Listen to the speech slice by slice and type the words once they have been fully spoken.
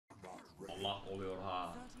Allah oluyor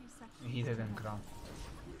ha. İyi dedin kral.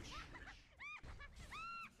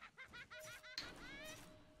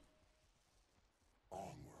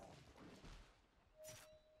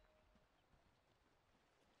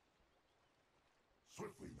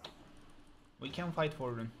 We can fight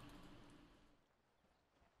for them.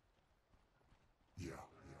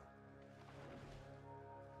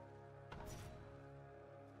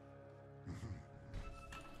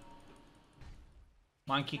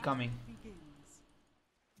 Monkey coming.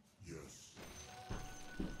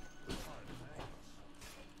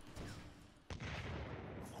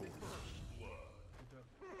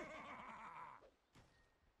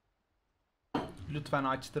 Lütfen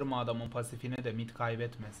açtırma adamın pasifini de mid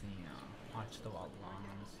kaybetmesin ya. Açtı vallahi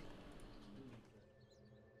anamız.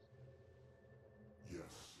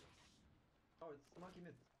 Oh, it's monkey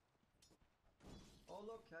mid. Oh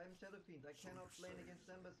look, I'm Shadow Fiend. I cannot lane against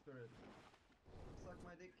Ember Spirit. Suck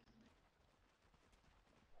my dick.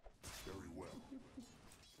 Very well.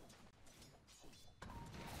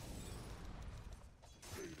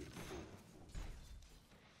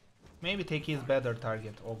 Maybe take his better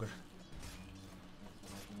target, Ogre.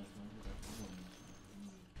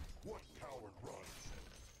 What coward runs?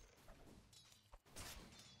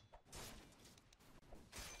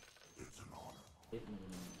 It's an honor.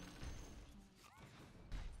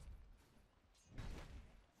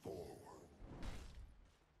 Forward.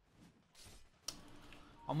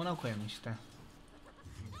 Amına koyayım işte.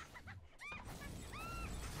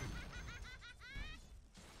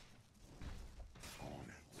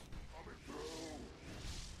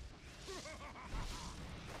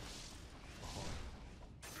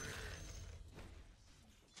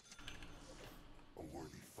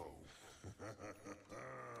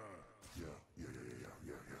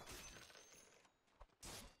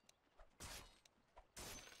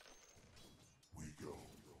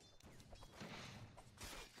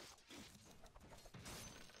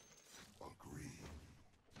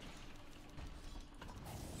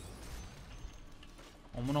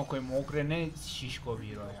 Amına koyayım Ogre ne şişko bir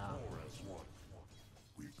hero ya.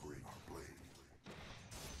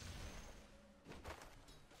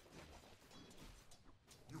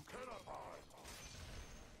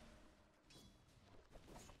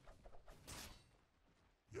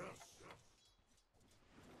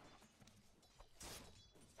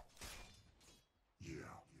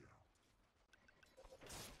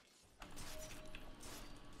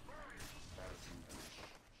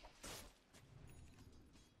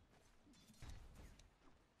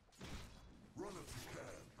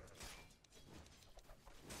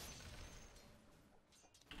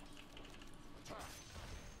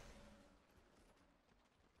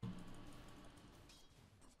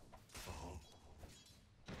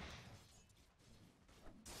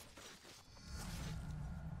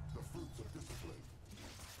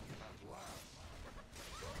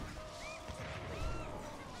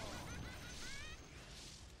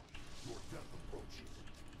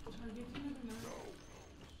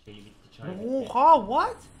 Şey bitti, çay bitti. Oha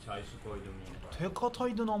what? Çay su koydum yine. Tek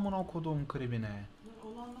ataydın amına kodum kribine.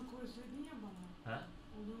 Olanla koysaydın ya bana. He?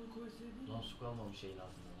 Olanla koysaydın ya. Ulan su kalmamış şeyin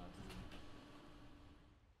altında zaten.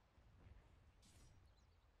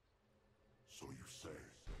 So you say.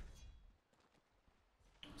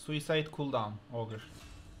 Suicide cooldown, Ogre.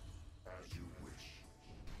 As you wish.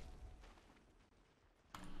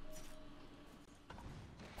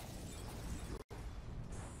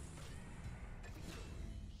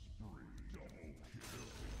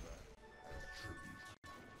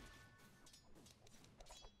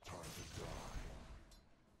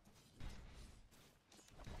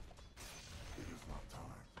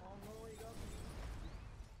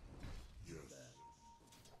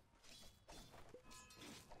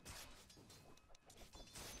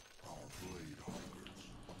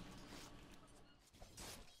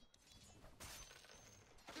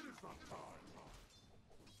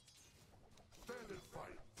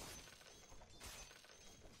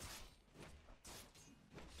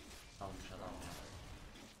 Almış adam ya.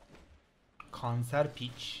 Kanser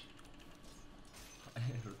piç.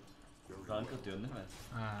 Rank atıyorsun değil mi?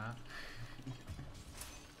 Ha.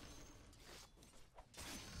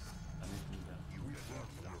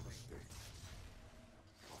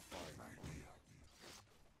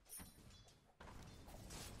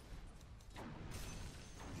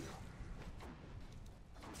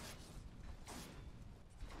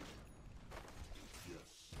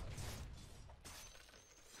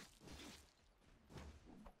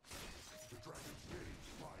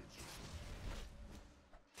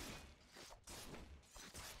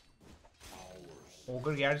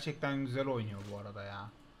 Ogre gerçekten güzel oynuyor bu arada ya.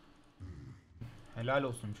 Helal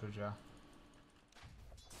olsun çocuğa.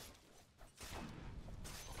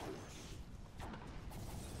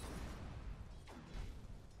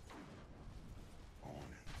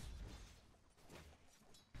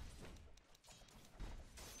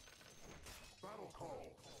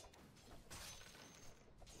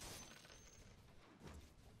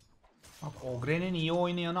 Bak Ogre'nin iyi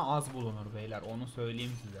oynayanı az bulunur beyler, onu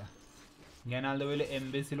söyleyeyim size. Genelde böyle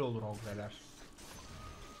embesil olur Ogre'ler.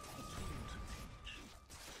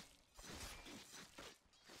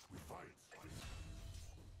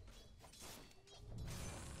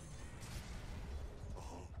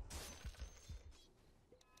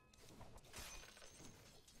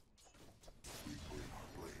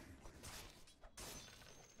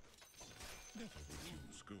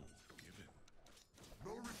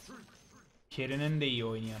 Cheris'in de iyi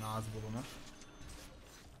oynayanı az bulunur.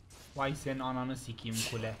 Vay senin ananı sikeyim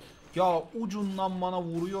kule. Ya ucundan bana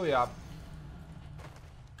vuruyor ya.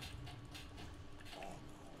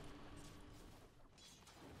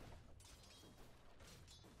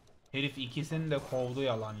 Herif ikisini de kovdu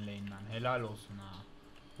yalan lane'den. Helal olsun ha.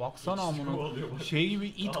 Baksana amına. Şey gibi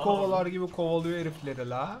it kovalar gibi kovalıyor herifleri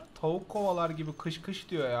la. Tavuk kovalar gibi kış kış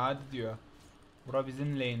diyor ya, hadi diyor. Bura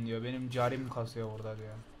bizim lane diyor. Benim carim kasıyor burada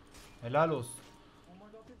diyor. Helal olsun. Oh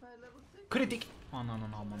my god, if I level 6. Kritik.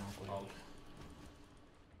 Ananın amına koyayım.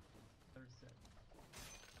 Very sad.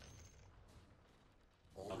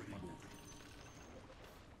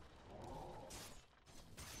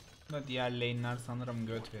 Da diğer lane'ler sanırım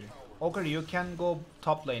göt veriyor. Okay, you can go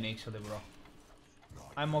top lane actually bro.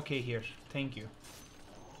 I'm okay here. Thank you.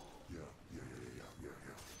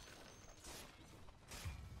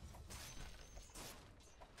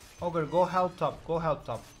 Ogre, go help top. Go help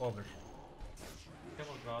top. Ogre. Ya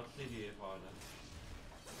bak rahatsız ediyor hep hala.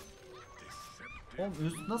 Oğlum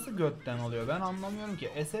üst nasıl götten oluyor? Ben anlamıyorum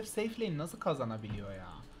ki. SF safe lane nasıl kazanabiliyor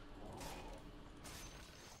ya?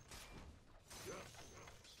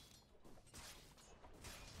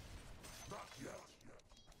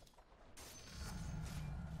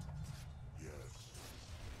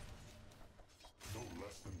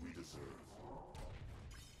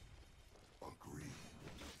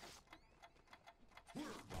 He's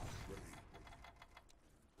dead.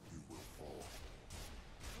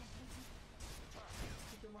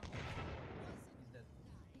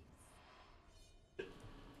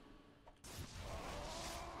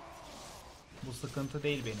 Bu sıkıntı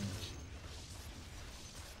değil benim için.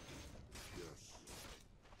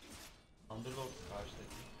 Underlord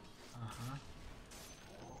karşıdaki. Aha.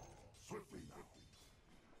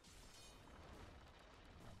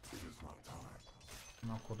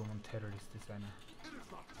 Buna kodumun teröristi seni.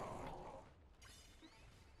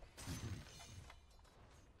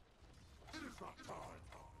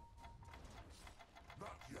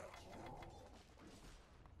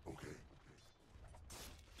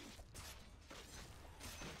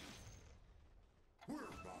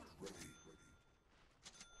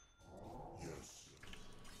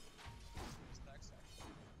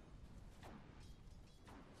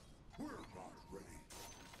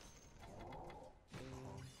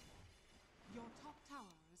 Your top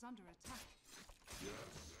tower is under attack.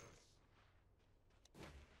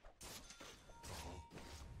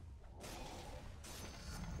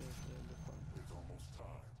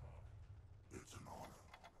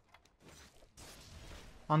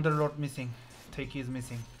 Underlord missing. Take is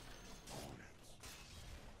missing.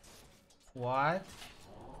 What?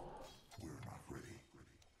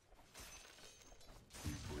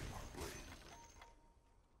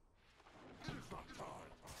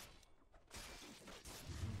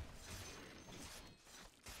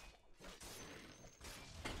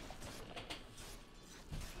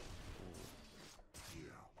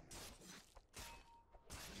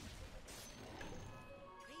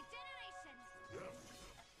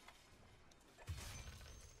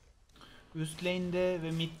 Üst lane'de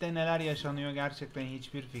ve mid'de neler yaşanıyor gerçekten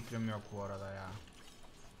hiçbir fikrim yok bu arada ya.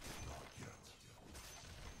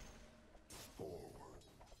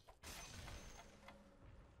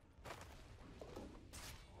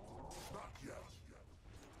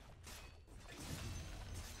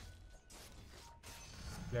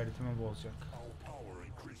 Clarity'mi bozacak.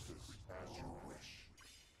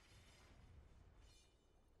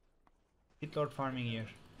 Hit Lord farming here.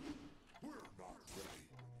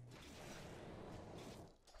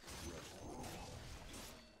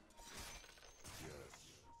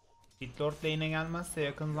 Hitlord lane'e gelmezse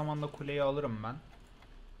yakın zamanda kuleyi alırım ben.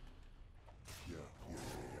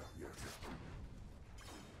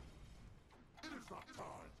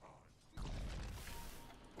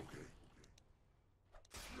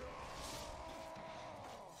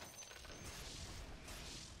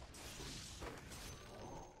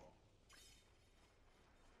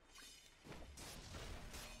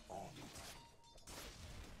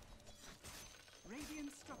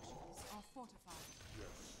 Radiant structures are fortified.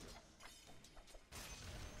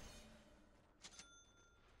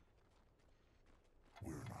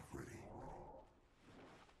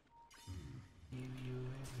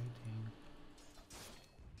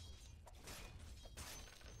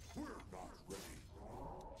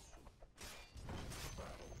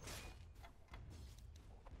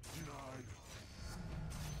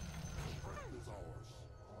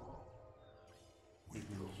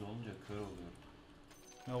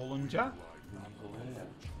 vurunca? Blink oluyor ya.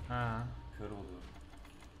 Ha, Kör oluyor.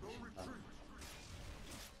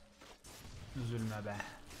 üzülme be.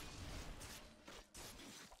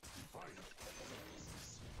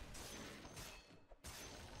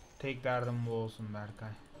 Tek derdim bu olsun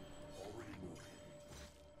Berkay.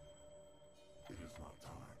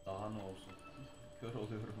 Daha ne olsun? Kör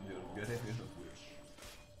oluyorum diyorum. Göremiyorum.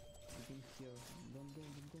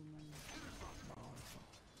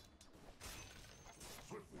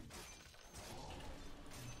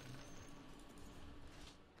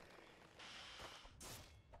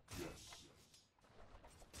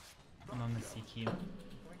 Ananı sikeyim.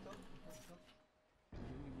 Going top. Going top.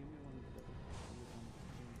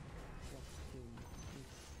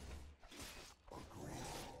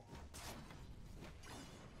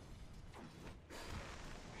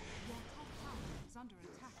 Your top tower is under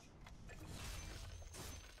attack.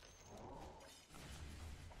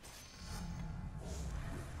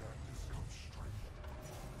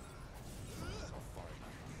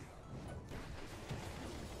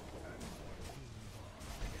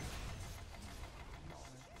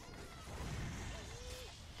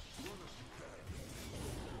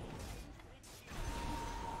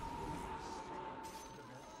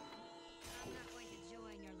 I'm not going to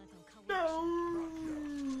join your little coalition.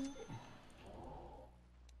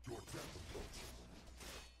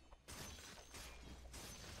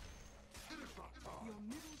 Your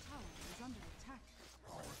middle tower is under attack.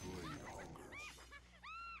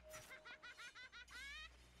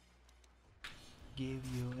 Give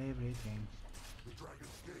you everything. The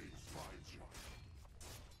dragon's gaze finds you.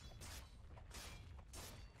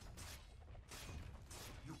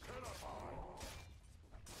 You cannot hide.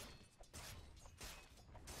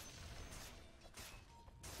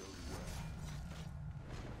 Very well.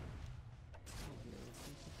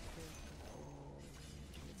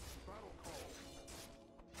 Battle call.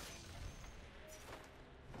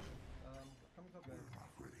 Coming top, guys. Not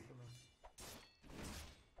ready. Come on.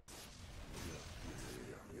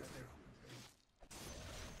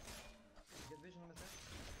 Get vision on the set.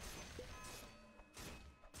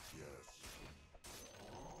 Yes.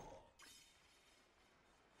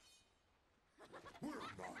 We're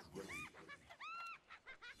not ready.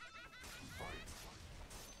 Fight.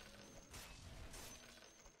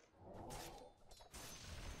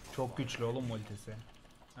 Çok güçlü oğlum ultisi.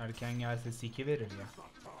 Erken gelse siki verir ya.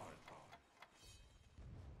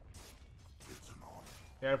 It's an honor.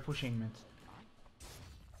 They are pushing mid.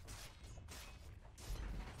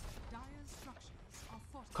 Dire structures are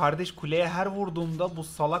fortified. Kardeş kuleye her vurduğumda bu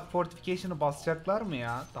salak fortification'ı basacaklar mı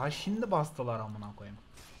ya? Daha şimdi bastılar amına koyayım.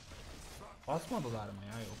 Basmadılar mı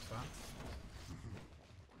ya yoksa?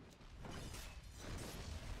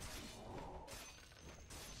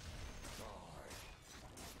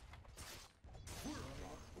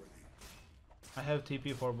 I have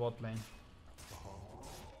TP for bot lane. I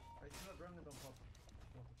see not grounded on top.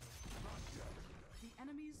 Not the top. The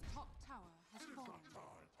enemy's top tower has fallen.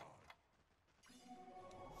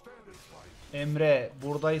 Stand and fight. Emre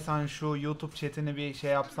buradaysan şu YouTube chatini bir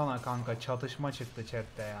şey yapsana kanka. Çatışma çıktı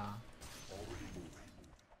chatte ya. Already moving.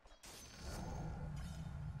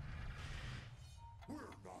 We're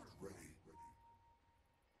not ready.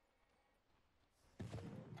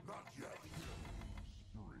 Not yet.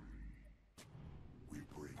 We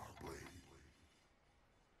bring our blade.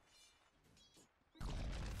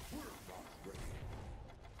 We're not ready.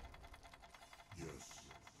 Yes.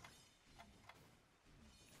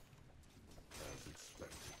 As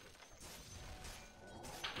expected.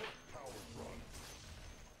 What power run?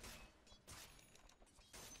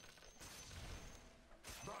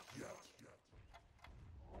 Not yet.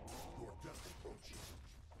 Your death approaches.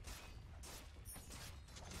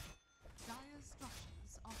 Dire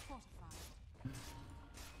structures are fortified.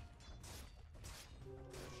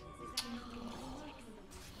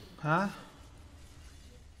 Ha?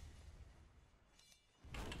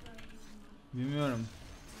 Bilmiyorum.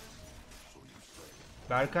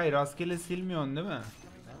 Berkay rastgele silmiyorsun değil mi?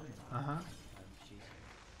 Aha.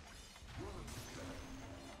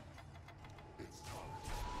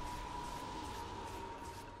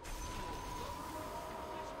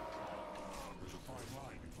 There's a fine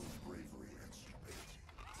line between bravery and stupidity.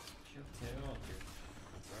 Şu TV atıyor.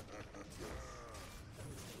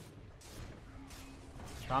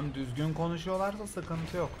 Tam düzgün konuşuyorlarsa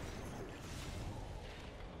sıkıntı yok.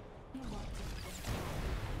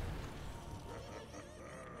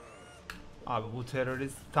 Abi bu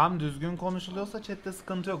terörist tam düzgün konuşuluyorsa chatte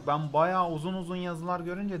sıkıntı yok. Ben bayağı uzun uzun yazılar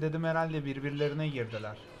görünce dedim herhalde birbirlerine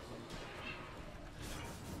girdiler.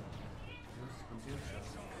 Yok, sıkıntı yok şu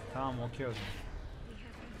an. Tamam okey o zaman.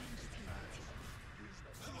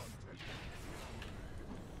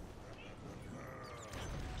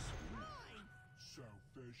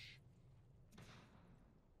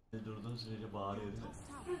 Durduğun sürece bağırıyor değil mi?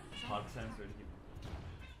 Park sensörü gibi.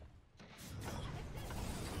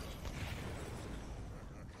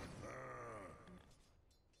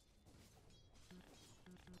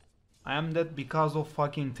 I am dead because of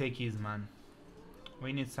fucking techies, man.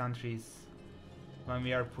 We need sentries when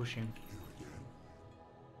we are pushing.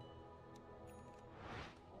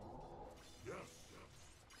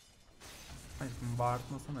 Aşkım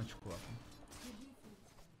bağırtmasana çikolatam.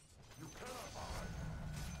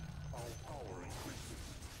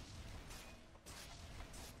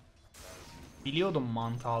 Biliyordum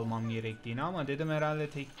mantı almam gerektiğini ama dedim herhalde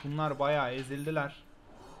bunlar bayağı ezildiler.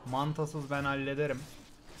 Mantasız ben hallederim.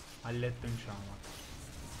 Hallettim şu an bak.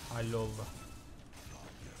 Halloldu.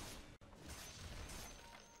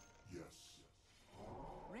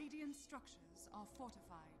 Radiant structures are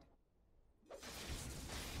fortified.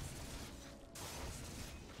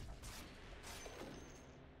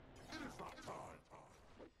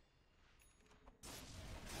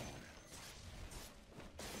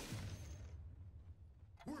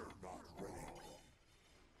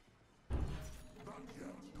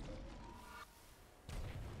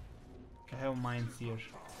 I have mines here.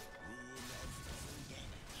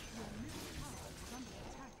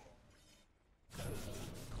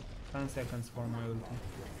 10 seconds for my ulti.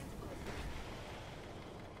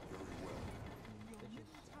 Your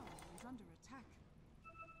middle tower is under attack.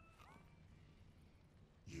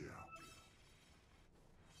 Yeah.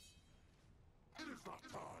 It is not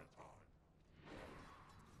time.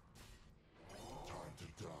 Time to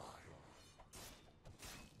die.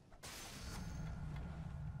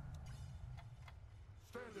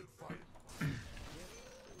 Stand and fight.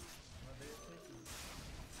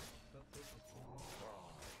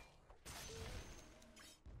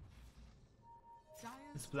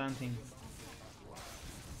 It's planting.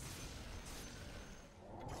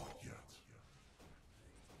 Not yet.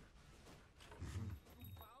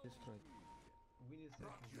 Destroyed. We need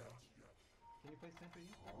Not sentry. yet. Can you play sentry?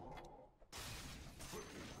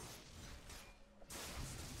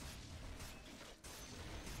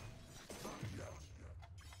 Not yet.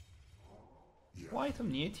 Yeah. Bu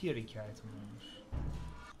item niye tier 2 item olmuş?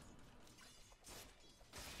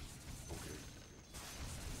 Okay.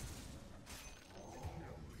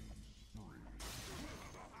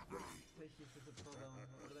 Take this as a pro down.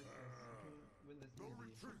 Relax, guys. You can win this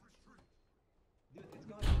easily. Dude, it's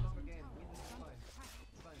going to long again. Win this is fine.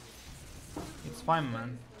 It's fine. Dude. It's fine, man.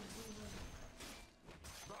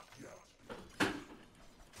 Not yet.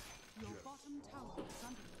 Your bottom tower is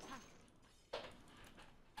under attack.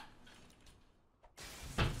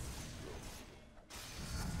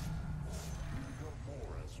 We become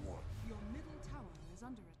more as one. Your middle tower is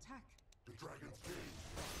under attack. The dragon's gate.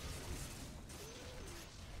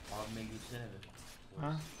 Abime gülsene bir.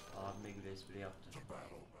 Ha? Abime gül espri yaptı. To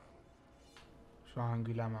battle. Şu an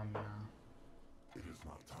gülemem ya. It is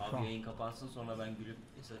not time. Abi Tamam. yayın kapansın sonra ben gülüp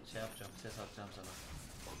şey yapacağım, ses atacağım sana.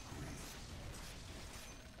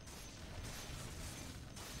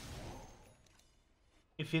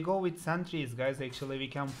 If we go with sentries, guys, actually we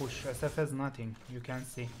can push. SF has nothing. You can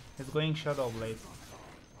see. It's going Shadow Blade. You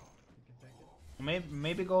can take it.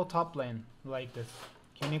 Maybe go top lane like this.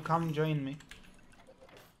 Can you come join me?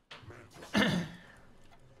 On it.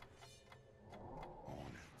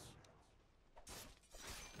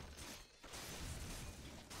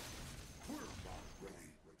 We're not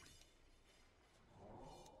ready.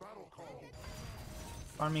 Battle call.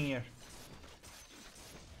 Farming here.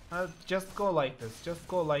 Just go like this. Just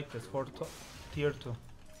go like this for tier 2.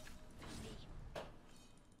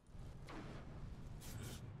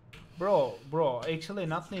 Bro, actually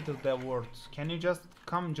not needed the words. Can you just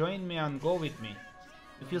come join me and go with me?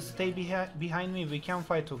 If you stay behind me, we can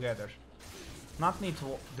fight together. Not need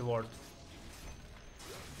the word.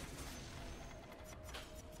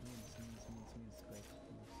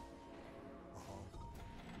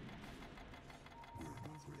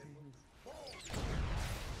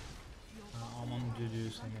 Aman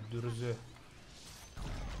düdüğü seni, dürüzü.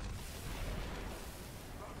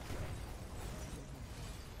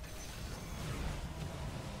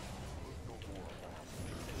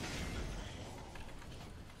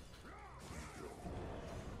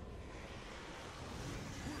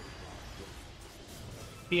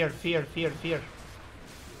 Fear.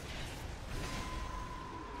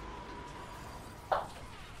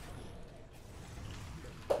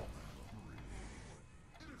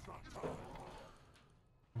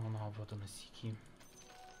 Aman avradını sikeyim.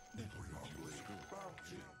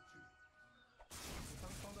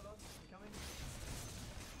 Some found it out. I'm coming.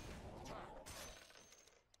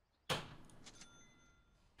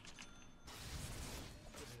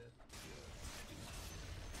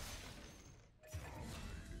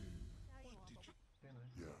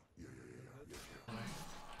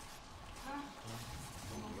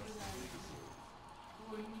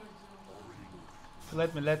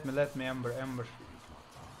 Let me, Ember. Okay.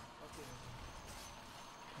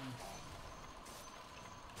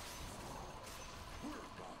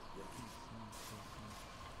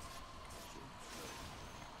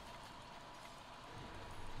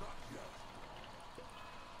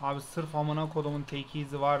 Abi sırf amına kodumun tek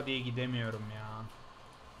izi var diye gidemiyorum ya.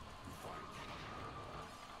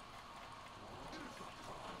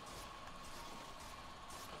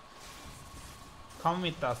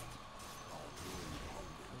 Come with us.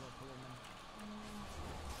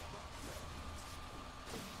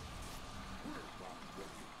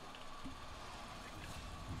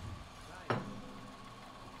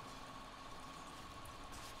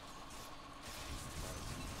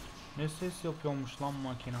 Ne ses yapıyormuş lan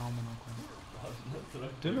makine amına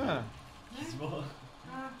koyayım. Değil mi?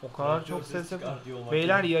 O kadar çok ses yapıyor.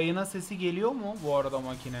 Beyler yayına sesi geliyor mu bu arada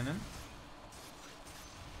makinenin?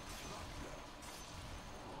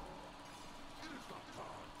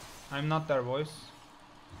 I'm not there boys.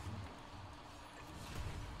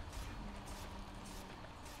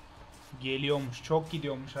 Geliyormuş. Çok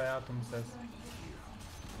gidiyormuş hayatım ses.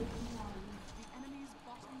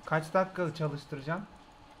 Kaç dakika çalıştıracağım?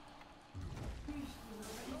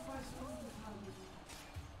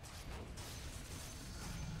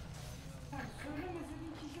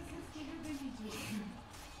 Söylemeseydin kişi ses geliyor demeyeceksin.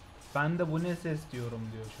 Ben de bu ne ses diyorum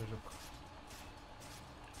diyor çocuk.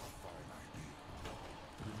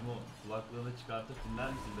 Kızım o kulaklığını çıkartıp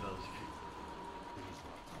dinler misin birazcık?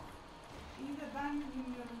 İyi de ben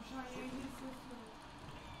bilmiyorum şu an yayında ses yok.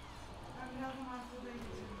 Ben birazdan arka odaya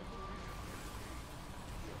geçeceğim.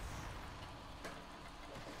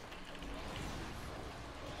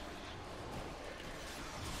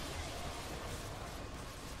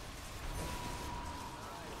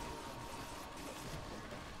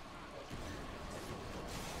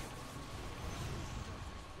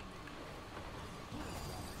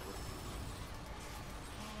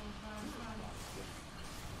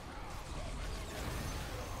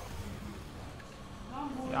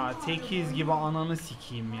 Ya tekiz gibi ananı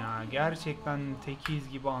sikeyim ya. Gerçekten tekiz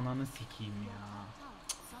gibi ananı sikeyim ya.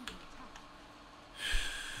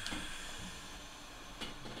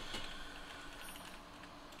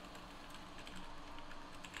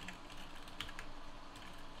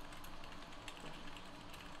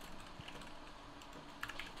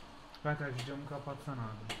 Bak hadi camı kapatsana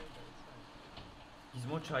abi.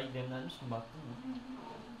 Gizmo çay demlenmiş mi baktın mı?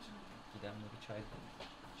 Gidemle bir çay koy.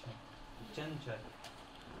 Çay. İçeceksin mi çay?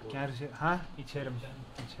 Gerçi içerim.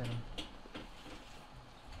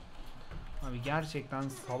 Abi gerçekten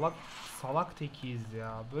salak tekiyiz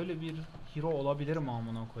ya. Böyle bir hero olabilir mi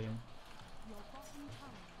amına koyayım? Your bottom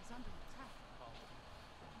tower is under attack.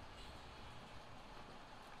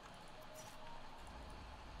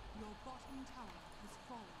 Your bottom tower has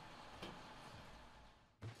fallen.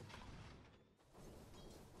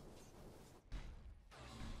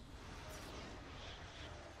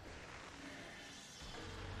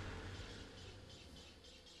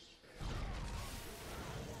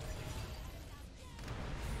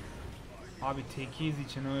 Abi tekiz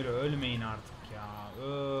için öyle ölmeyin artık ya.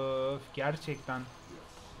 Öf gerçekten.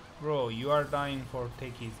 Bro you are dying for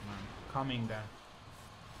tekiz man. Coming there.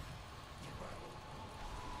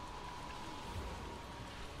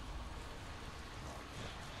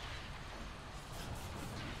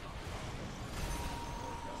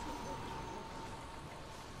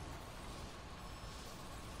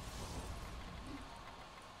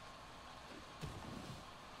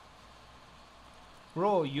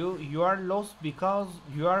 Bro, you are lost because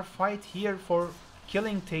you are fight here for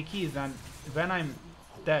killing techies, and when I'm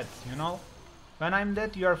dead, you know? When I'm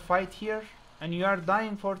dead, you are fight here and you are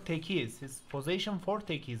dying for techies. His possession for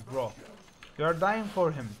techies, bro. You are dying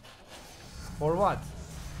for him. For what?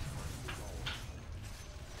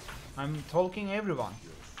 I'm talking everyone.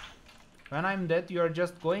 When I'm dead, you are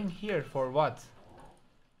just going here for what?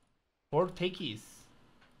 For techies.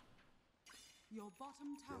 Your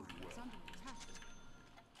bottom tower is under attack.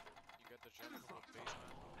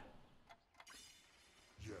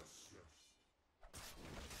 Yes.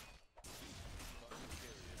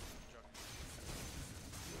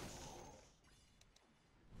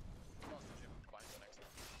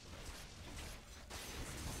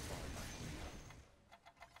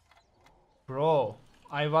 Bro,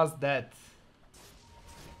 I was dead.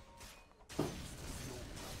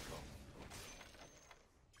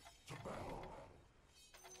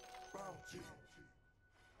 Bounty.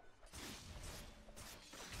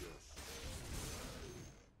 Yes.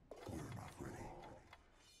 We're not ready.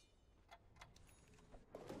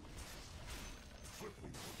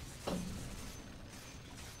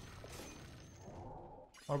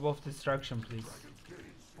 Orb of Destruction, please.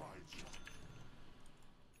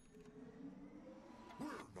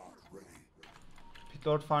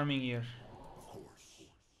 Lord farming here. Of course.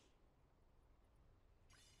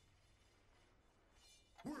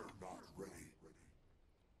 We're not ready. It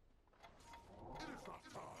is not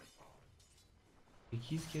time.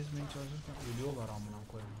 8 kesmeye çalışırken ölüyorlar amına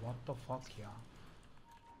koyayım. What the fuck ya?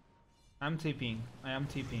 I'm TPing. I am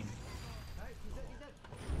TPing.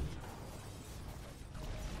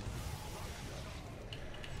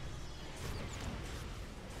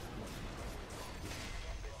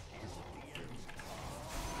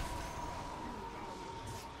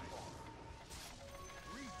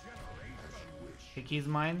 Take his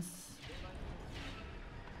mines.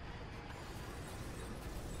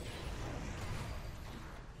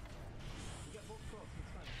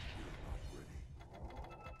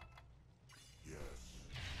 Yes.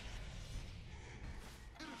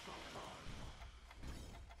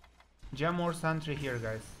 Gem or sentry here,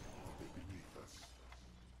 guys. Beneath us.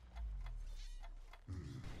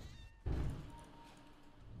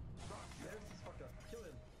 There's this fucker. Kill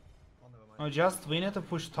him. Oh, never mind. No, just we need to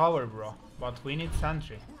push tower, bro. But we need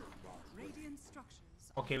sentry. Radiant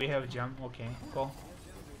structures. Okay, we have gem. Okay, go.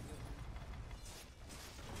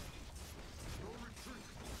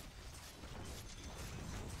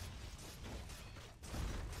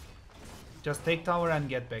 Just take tower and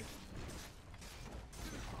get back.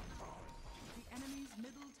 The enemy's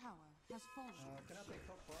middle tower has fallen. Can I take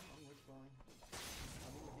top farm? I'm respawning. I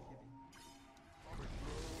need a big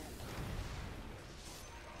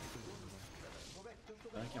Go back, just go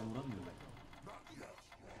back. Derken vuramıyorum. We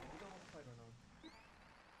don't want to fight right now.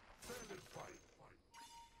 Stand and fight.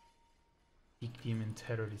 Siktiğimin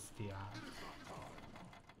teröristi ya.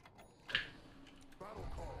 Battle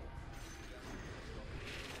call.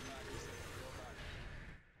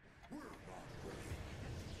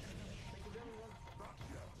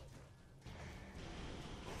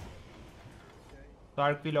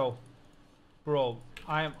 Dark below. Bro,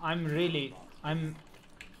 I'm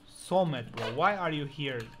so mad, bro. Why are you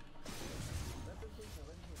here? Let them push now,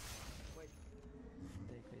 let them push. Wait.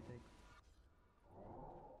 Take.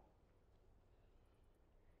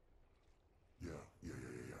 Yeah.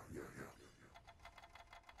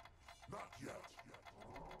 Not yet.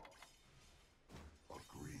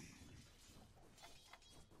 Agreed.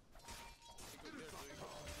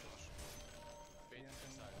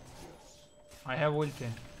 I have ulti.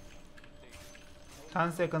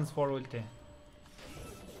 10 seconds for ulti.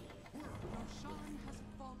 Roshan has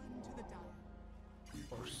fallen to the dire. Of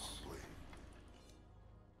course.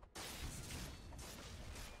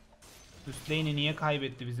 Üst lane'i niye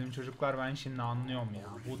kaybetti bizim çocuklar, ben şimdi anlıyorum ya.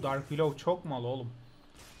 Bu Dark Willow çok mal oğlum.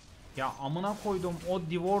 Ya amına koydum, o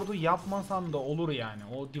Divord'u yapmasan da olur yani.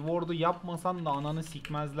 O Divord'u yapmasan da ananı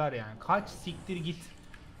sikmezler yani. Kaç siktir git.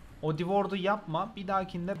 O Divord'u yapma, bir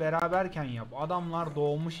dahakinde beraberken yap. Adamlar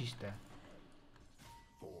doğmuş işte.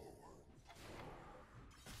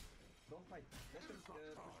 Don't fight. Let them push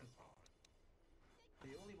this.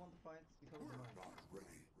 They only want to fight because of the mine.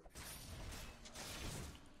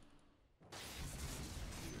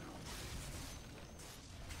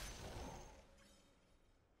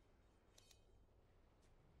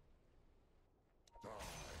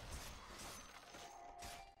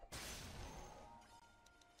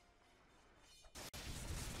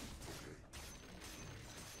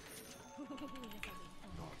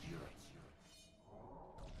 Not yet.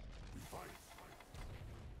 We fight.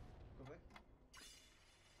 Go back.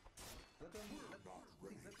 Let them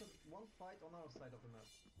one fight on our side of the map.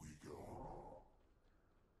 We go.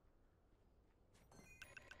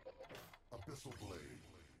 Abyssal blade.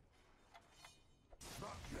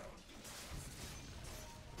 Not yet.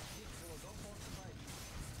 Don't force the fight.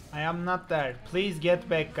 I am not there. Please get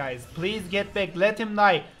back, guys. Please get back. Let him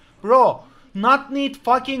die. Bro, not need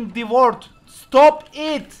fucking Divord. Stop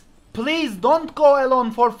it. Please don't go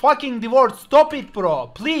alone for fucking Divord. Stop it, bro.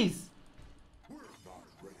 Please.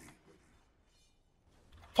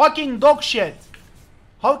 Fucking dog shit.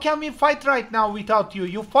 How can we fight right now without you?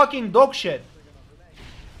 You fucking dog shit.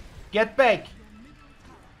 Get back.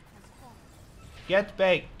 Get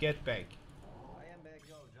back. Get back. I am back.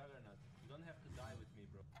 Yo, Juggernaut, you don't have to die with me,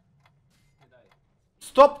 bro. You die.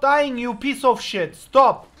 Stop dying, you piece of shit.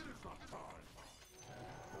 Stop. I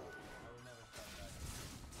will never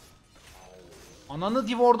stop dying. Ananı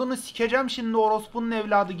Divord'unu sikeceğim şimdi orospunun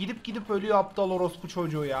evladı. Gidip ölüyor aptal orospu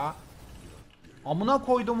çocuğu ya. Amına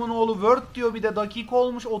koydumun oğlu word diyor, bir de dakika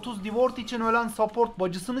olmuş 30 Divord için ölen support,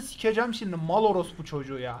 bacısını sikeceğim şimdi, mal orospu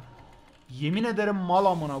çocuğu ya. Yemin ederim mal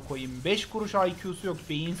amına koyayım. 5 kuruş IQ'su yok,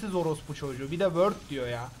 beyinsiz orospu çocuğu. Bir de word diyor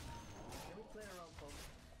ya. Can we play around top?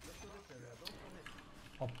 Let's do this area. Don't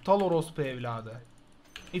commit. Aptal orospu evladı.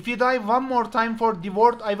 If you die one more time for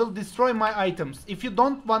Devoured, I will destroy my items. If you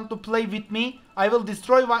don't want to play with me, I will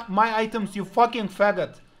destroy my items, you fucking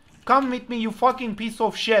faggot. Come with me, you fucking piece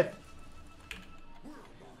of shit.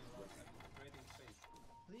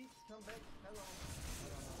 Please come back. Hello.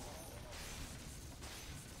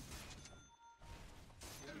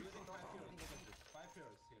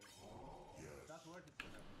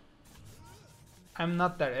 I'm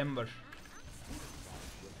not there, Ember.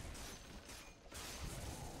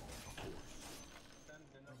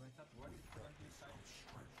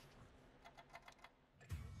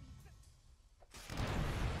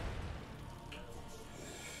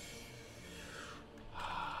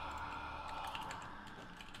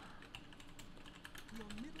 Your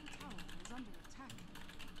middle tower is under attack.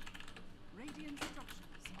 Radiant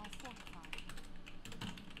structures are fortified.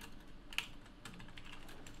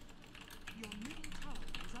 Your middle tower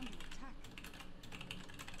is under attack.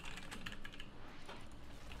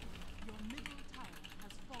 Your middle tower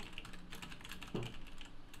has fallen.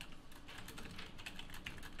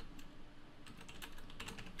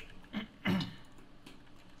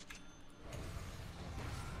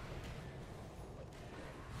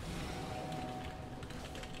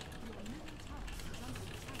 Your middle tower is under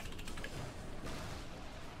attack.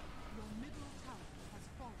 Your middle tower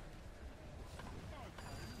has fallen.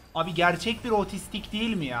 Abi gerçek bir otistik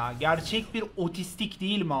değil mi ya? Gerçek bir otistik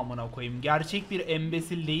değil mi amına koyayım? Gerçek bir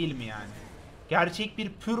embesil değil mi yani? Gerçek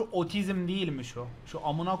bir pür otizm değil mi şu? Şu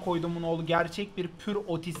amına koyduğumun oğlu gerçek bir pür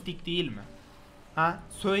otistik değil mi? Ha?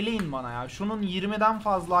 Söyleyin bana ya. Şunun 20'den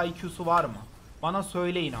fazla IQ'su var mı? Bana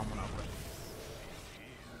söyleyin amına koyayım.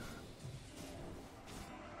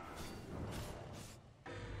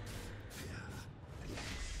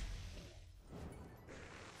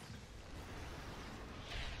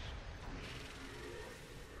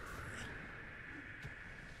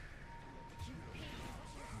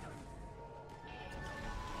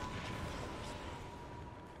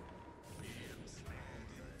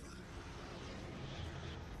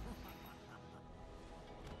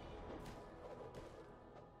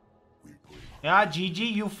 Yeah, GG,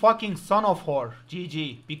 you fucking son of whore.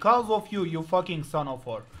 GG. Because of you, you fucking son of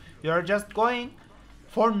whore. You are just going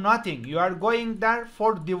for nothing. You are going there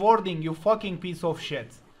for devouring, you fucking piece of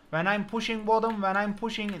shit. When I'm pushing bottom, when I'm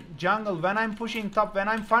pushing jungle, when I'm pushing top, when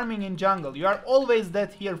I'm farming in jungle, you are always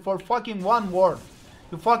dead here for fucking one word.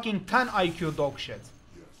 You fucking 10 IQ dog shit.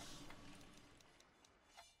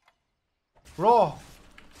 Bro,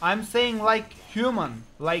 I'm saying like human,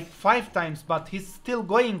 like 5 times, but he's still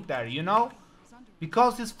going there, you know?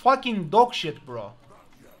 Because he's fucking dog shit, bro.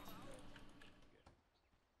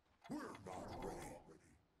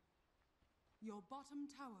 Your bottom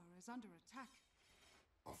tower is under attack.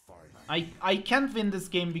 I can't win this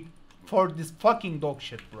game for this fucking dog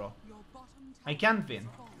shit, bro. Your bottom tower I can't win.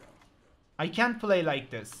 has fallen. I can't play like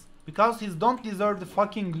this. Because he don't deserve the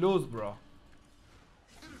fucking lose, bro.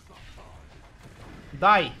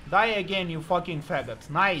 Die. Die again, you fucking faggot.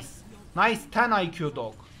 Nice. Nice 10 IQ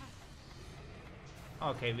dog.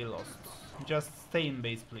 Okay, we lost. Just stay in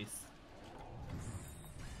base, please.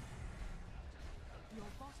 Your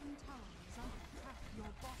bottom tower is under attack.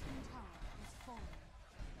 Your bottom tower has fallen.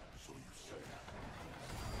 So you say.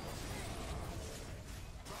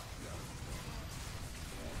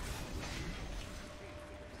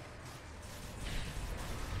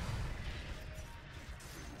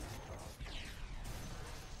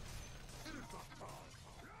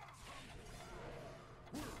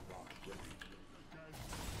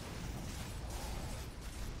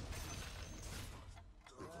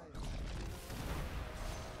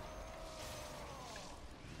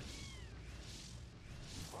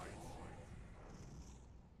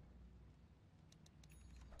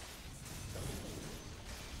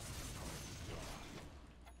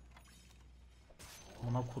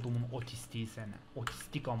 Amına kodumun otistiği seni.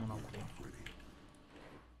 Otistik amına kodum.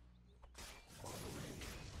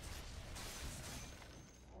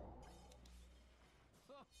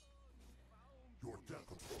 Your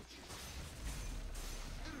death approaches.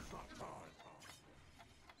 It is not time.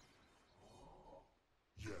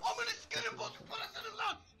 Yes. Amına sikerim bozuk parasını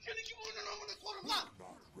lan! Senin gibi oyunun amına korum lan!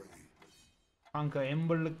 Not ready. Kanka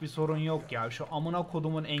Ember'lık bir sorun yok ya. Şu amına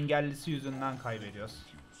kodumun engellisi yüzünden kaybediyoruz.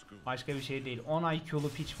 Başka bir şey değil. 10 IQ'lu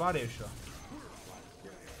piç var ya şu.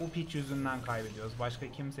 Bu piç yüzünden kaybediyoruz.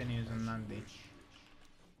 Başka kimsenin yüzünden değil.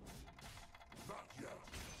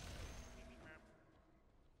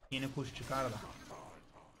 Yeni kuş çıkar da.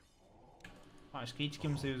 Başka hiç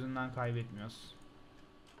kimse yüzünden kaybetmiyoruz.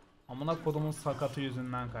 Amına kodumun sakatı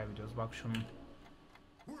yüzünden kaybediyoruz. Bak şunun.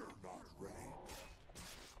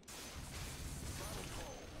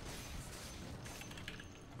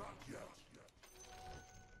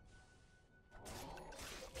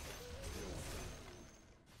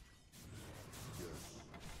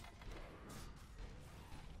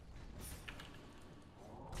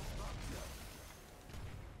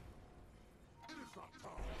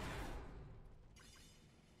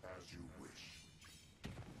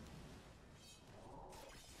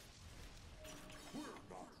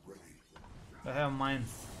 They have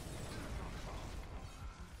mines.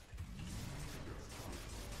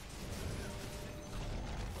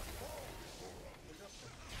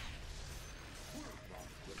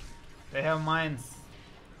 They have mines.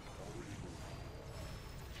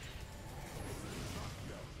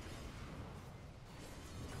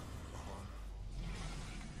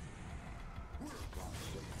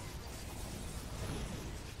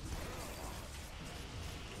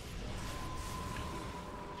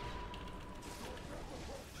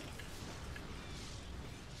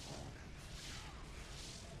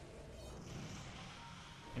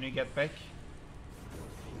 Can you get back?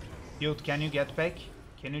 Dude, can you get back?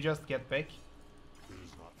 Can you just get back?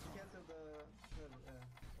 Cancel the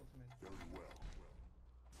ultimate. Very well.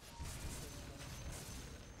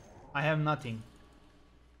 I have nothing.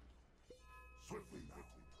 Swiftly now.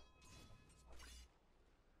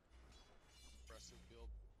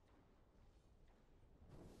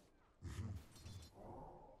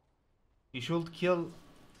 You should kill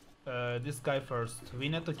this guy first. We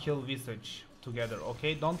need to kill Visage together,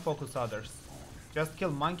 okay? Don't focus others. Just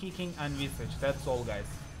kill Monkey King and Visage. That's all, guys.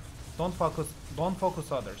 Don't focus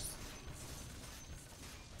others.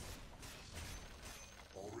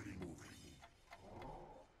 Already moving.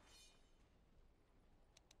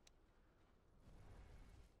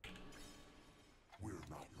 We're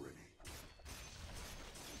not ready.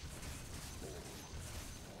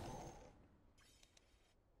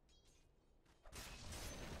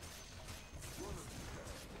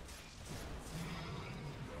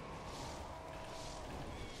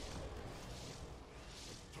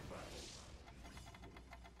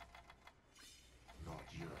 Not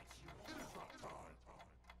yet. It is not time.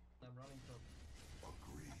 I'm running top.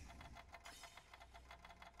 Agree.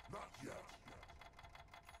 Not yet.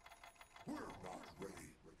 We're not ready.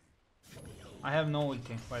 I have no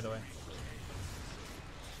ulti, by the way.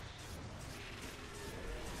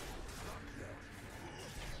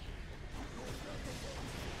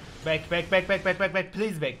 Back.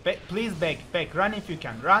 Please back. Please back. Run if you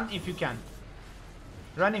can. Run if you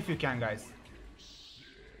can, guys.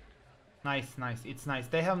 Nice. It's nice.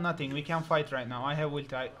 They have nothing. We can fight right now. I have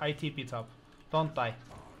ulti. I TP top. Don't die.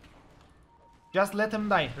 Just let him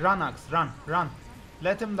die. Run, Axe. Run.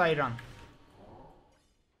 Let him die, run.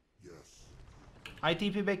 Yes. I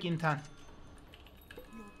TP back in 10.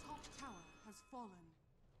 Your top tower has fallen.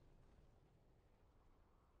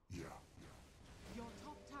 Yeah. Your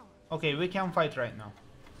top tower. Okay, we can fight right now.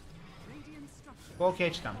 Radiant structures. Go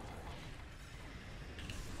catch them.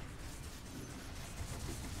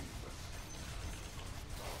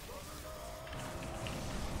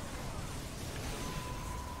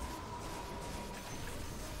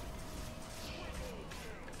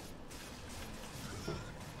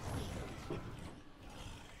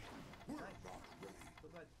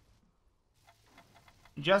 Good fight.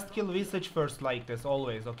 Just kill Visage first like this,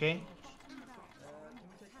 always, okay? Can we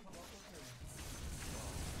take some off here?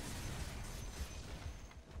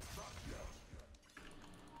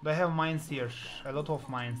 They have mines here. A lot of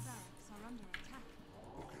mines. Barracks are under attack.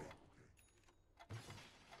 Okay.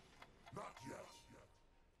 Not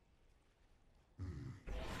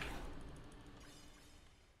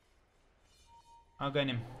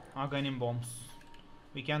yet. Aghanim bombs.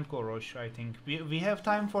 We can't go rush, I think. We have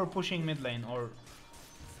time for pushing mid lane or...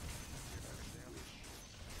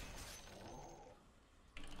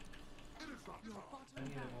 Your bottom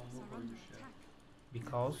barracks are under attack.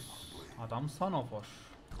 Because adam son of war.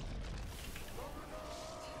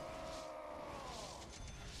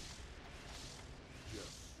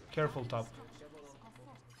 Careful top. Structures are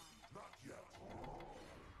fortified. Not yet.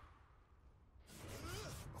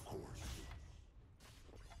 Of course.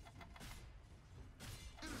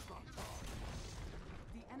 It is not time.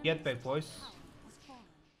 The enemy's Get back, boys. tower has fallen.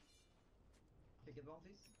 Take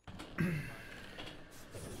advantage. We're not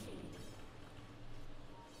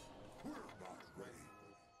ready. We're not ready.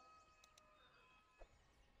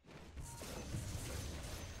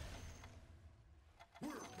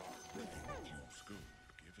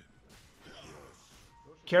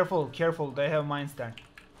 Careful, they have mines there.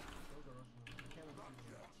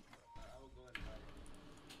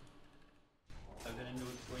 Aghanim de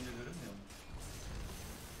ulti boyunca görünmüyor mu?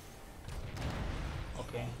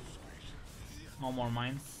 Okay. No more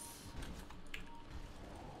mines.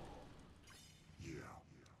 Yeah.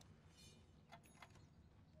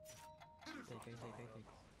 Take. The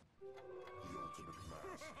ultimate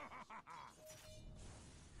mass.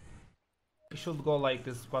 We should go like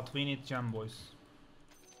this, but we need gem, boys.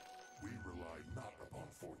 We rely not upon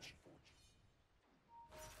fortune.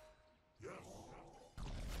 Yes.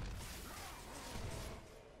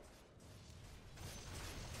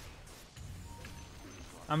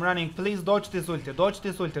 I'm running. Please dodge this ulti. Dodge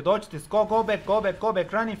this ulti. Dodge this. Go back. Go back. Go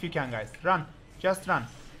back. Run if you can, guys. Run. Just run.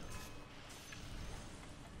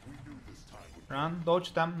 Run.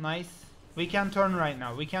 Dodge them. Nice. We can turn right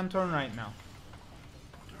now. We can turn right now.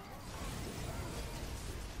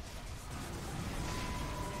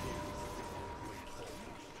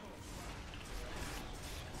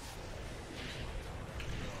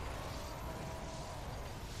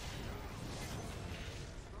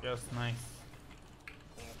 Just nice.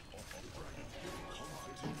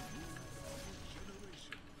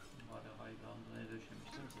 Var ya high ground'a ne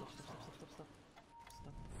döşemiştim. Stop.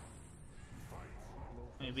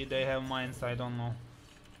 Maybe they have mines, I don't know.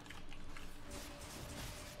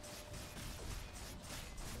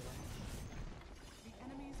 The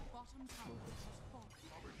enemy's bottom tower has fallen.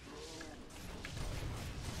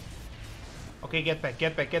 Okay, get back.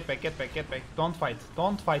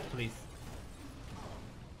 Don't fight, please.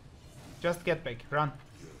 Just get back. Run.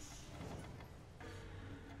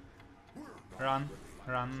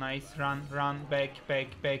 Run, nice. Run, back.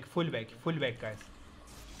 Full back, guys.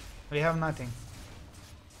 We have nothing.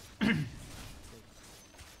 Can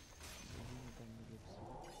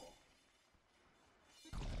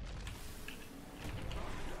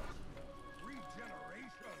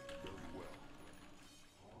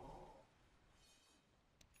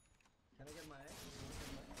I get my egg?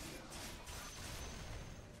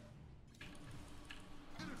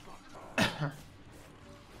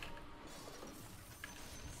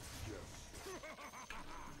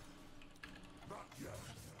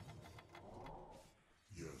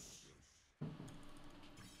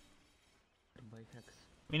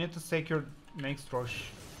 We need to secure next rush.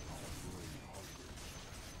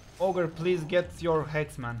 Ogre, please get your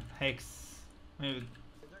hex, man. Hex. Maybe.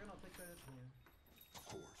 They're gonna take credit from you. Of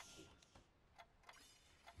course.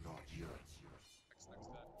 Not yet.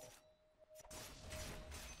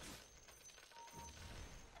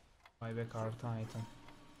 Buyback artı item.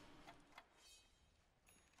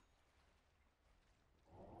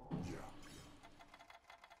 Yeah.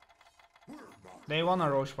 They wanna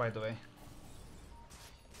rush, by the way.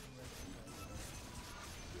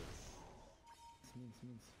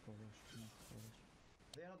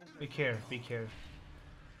 They are not in Be care.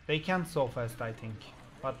 They can't so fast, I think.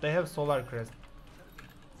 But they have solar crest.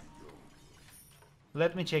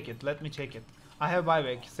 Let me check it. I have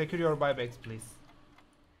buyback. Secure your buybacks, please.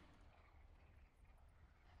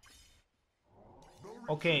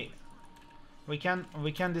 Okay. We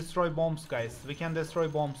can destroy bombs, guys. We can destroy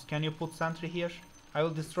bombs. Can you put sentry here? I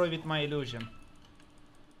will destroy with my illusion.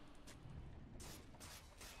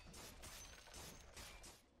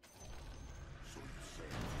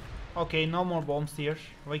 Okay, no more bombs here.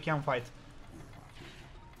 We can fight.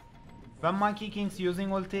 When Monkey King's using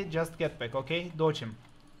ulti, just get back, okay? Dodge him.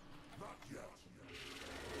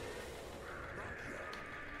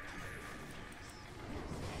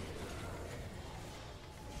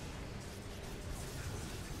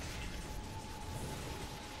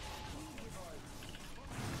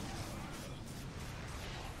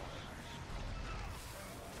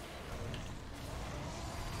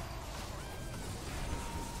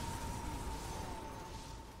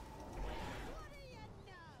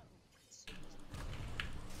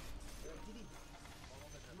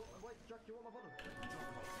 Wait, Jack, you want my bottle?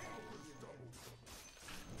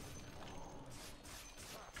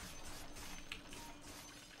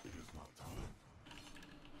 It is not time.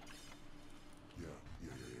 Yeah.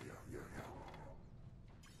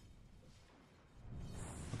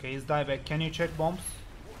 Okay, he's die back. Can you check bombs?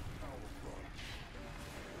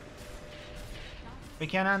 We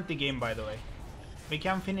can end the game, by the way. We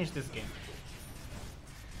can finish this game.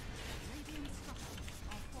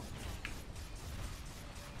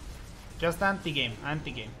 Just end the game. The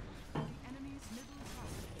enemy's middle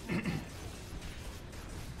tower.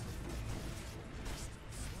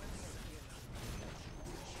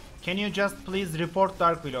 Can you just please report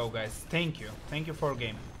Dark Below, guys? Thank you for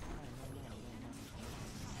game.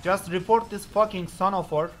 Just report this fucking son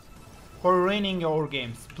of a for ruining your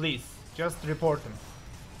games, please. Just report him.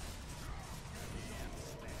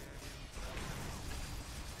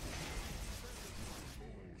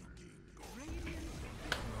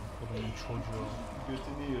 Oğlum çocuğu.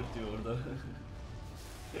 Götünü yırtıyor orada.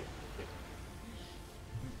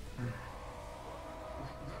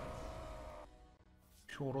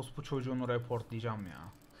 Şu orospu çocuğunu reportlayacağım ya.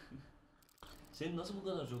 Senin nasıl bu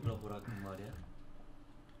kadar çok rapor hakkın var ya?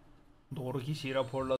 Doğru kişiyi raporla.